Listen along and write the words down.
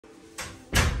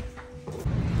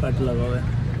Cut लगा हुआ है।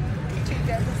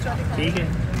 ठीक है,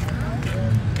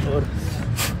 और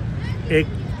एक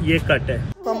ये कट है।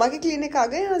 मम्मा की क्लिनिक आ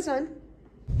गए आसान।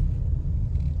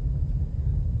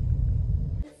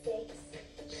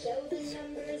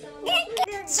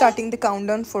 Starting the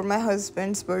countdown for my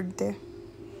husband's birthday.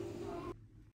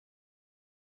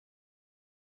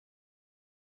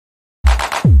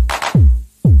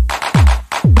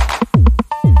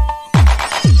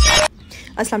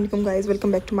 अस्सलाम वालेकुम guys,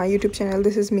 welcome back to my YouTube channel.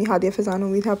 This is me Hadiya Faizan.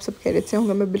 उम्मीद है आप सब खैरियत से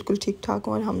होंगे। मैं बिल्कुल ठीक ठाक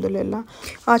हूँ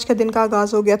अल्हम्दुलिल्लाह। आज का दिन का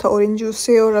आगाज़ हो गया था ऑरेंज जूस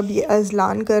से, और अब ये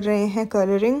अज़लान कर रहे हैं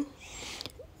colouring.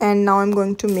 And now I am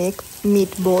going to make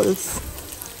meat balls.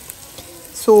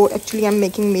 So actually I am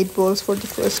making meat balls for the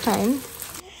first time,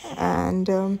 and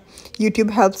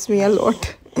YouTube helps me a lot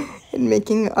in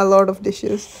making a lot of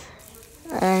dishes.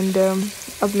 And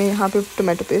अब मैं यहाँ पे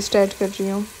tomato paste add कर रही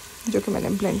हूँ, जो कि मैंने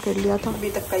ब्लेंड कर लिया था। अभी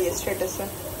तक का ये स्टेटस है।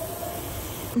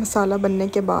 मसाला बनने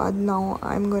के बाद now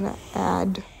I am gonna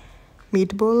add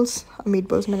meat balls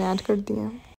मैंने ऐड कर दिए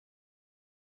हैं।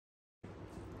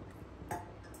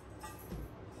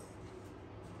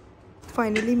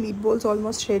 Finally meat balls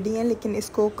almost ready हैं, लेकिन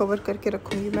इसको कवर करके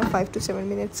रखूँगी मैं 5 to 7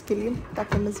 मिनट्स के लिए,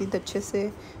 ताकि मज़ीद अच्छे से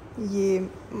ये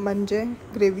बन जाए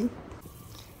ग्रेवी।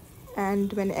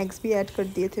 एंड मैंने एग्स भी ऐड कर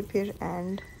दिए थे फिर,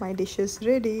 and my dish is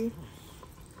ready.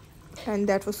 And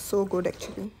that was so good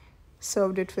actually.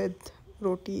 Served it with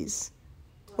rotis.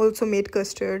 Also made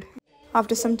custard.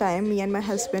 After some time, me and my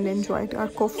husband enjoyed our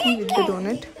coffee with the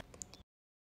donut.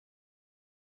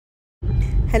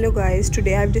 Hello guys,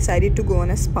 today I've decided to go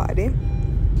on a spa day.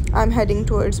 I'm heading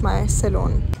towards my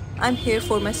salon. I'm here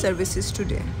for my services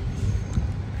today.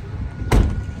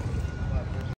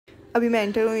 अभी मैं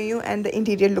enter हुई हूँ and the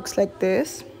interior looks like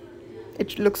this.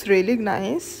 It looks really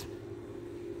nice.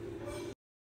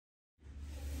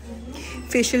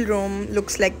 Facial room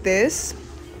looks like this.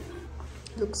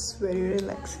 Looks very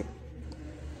relaxing.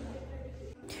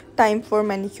 Time for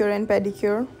manicure and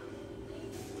pedicure.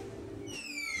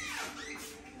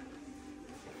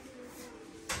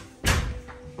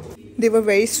 They were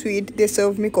very sweet. They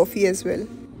served me coffee as well.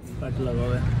 Cut लगा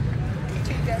हुआ है।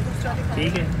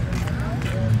 ठीक है,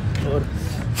 और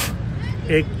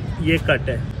एक ये cut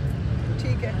है।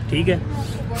 ठीक है,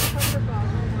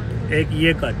 एक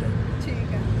ये कट है।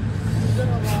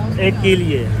 एक के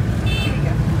लिए।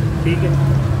 ठीक है।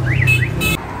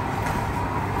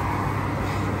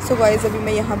 सो गाइस, अभी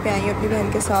मैं यहाँ पे आई हूँ अपनी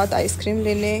बहन के साथ आइसक्रीम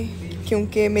लेने,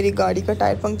 क्योंकि मेरी गाड़ी का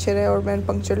टायर पंक्चर है और मैं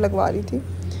पंक्चर लगवा रही थी,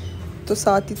 तो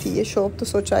साथ ही थी ये शॉप, तो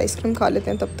सोचा आइसक्रीम खा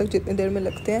लेते हैं तब तक जितनी देर में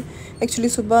लगते हैं। एक्चुअली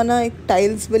सुबह ना एक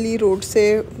टाइल्स वाली रोड से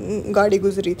गाड़ी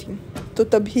गुजरी थी, तो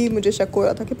तभी मुझे शक हो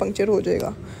रहा था कि पंक्चर हो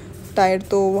जाएगा टायर।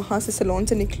 तो वहाँ से सैलून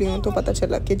से निकली हूँ तो पता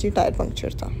चला कि जी टायर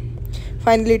पंक्चर था।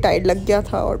 फाइनली टायर लग गया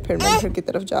था और फिर मैं घर की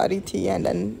तरफ जा रही थी। And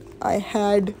then I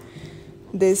had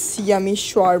this yummy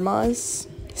शॉर्मास।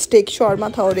 Stake shawarma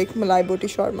था और एक मलाई बोटी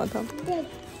शॉर्मा था,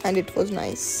 एंड इट वाज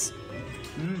नाइस।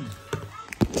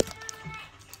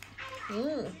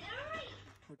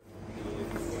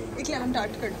 एक लेमन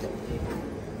टार्ट करते हैं।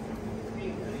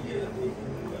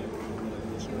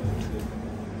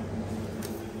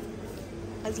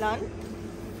 अज़लान।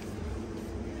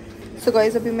 सो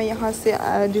गाइस, अभी मैं यहाँ से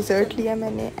डिज़र्ट लिया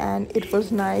मैंने, एंड इट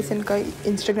वाज नाइस। इनका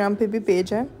इंस्टाग्राम पे भी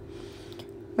पेज है,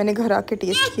 मैंने घर आके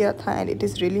टेस्ट किया था, and it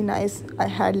is really nice. I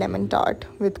had lemon tart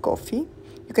with coffee.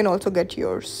 You can also get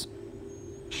yours.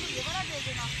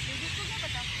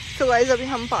 So guys, अभी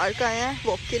हम पार्क आए हैं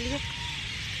वॉक के लिए,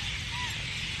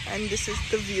 and this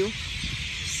is the view.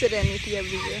 Serenity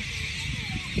everywhere,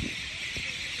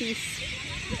 piece.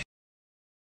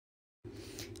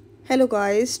 Hello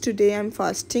guys, today I'm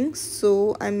fasting, so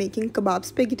I'm making kebab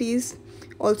spaghettis.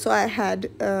 Also I had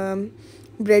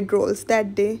bread rolls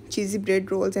that day, cheesy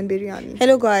bread rolls and biryani.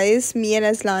 Hello guys, me and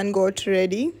Azlan got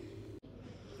ready.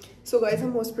 So guys,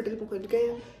 हम hospital पहुंच गए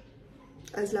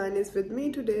हैं। Azlan is with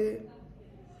me today.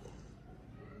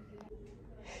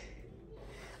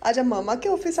 आज हम मामा के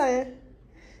office आए हैं।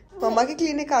 मामा के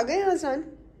क्लिनिक आ गए हैं Azlan.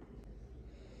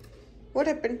 What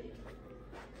happened?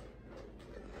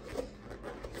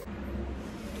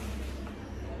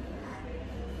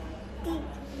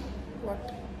 What?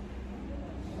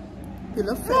 You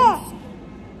love friends?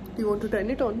 Do you want to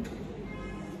turn it on?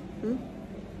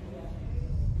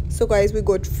 So guys, we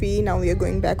got free. Now we are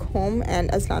going back home,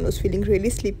 and Azlan was feeling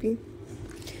really sleepy.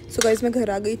 So guys, मैं घर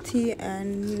आ गई थी,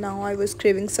 and now I was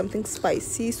craving something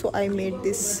spicy, so I made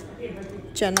this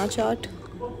chana chaat.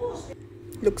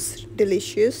 Looks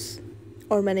delicious.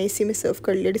 और मैंने इसी में सर्व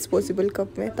कर लिया डिस्पोजेबल कप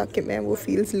में, ताकि मैं वो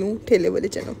फील्स लूँ ठेले वाले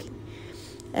चनों की।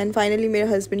 एंड फाइनली मेरे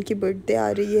हस्बैंड की बर्थडे आ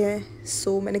रही है,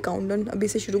 सो मैंने काउंटडाउन अभी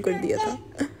से शुरू कर दिया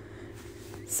था।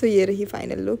 सो ये रही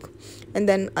final look. And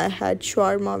then I had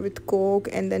shawarma with Coke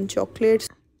and then chocolates.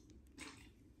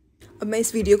 अब मैं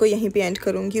इस वीडियो को यहीं पे एंड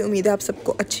करूँगी। उम्मीद है आप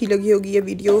सबको अच्छी लगी होगी ये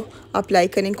वीडियो। आप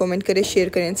लाइक करें, कमेंट करें, शेयर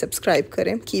करें, सब्सक्राइब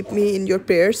करें। Keep me in your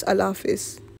prayers. अल्लाह हाफिज़।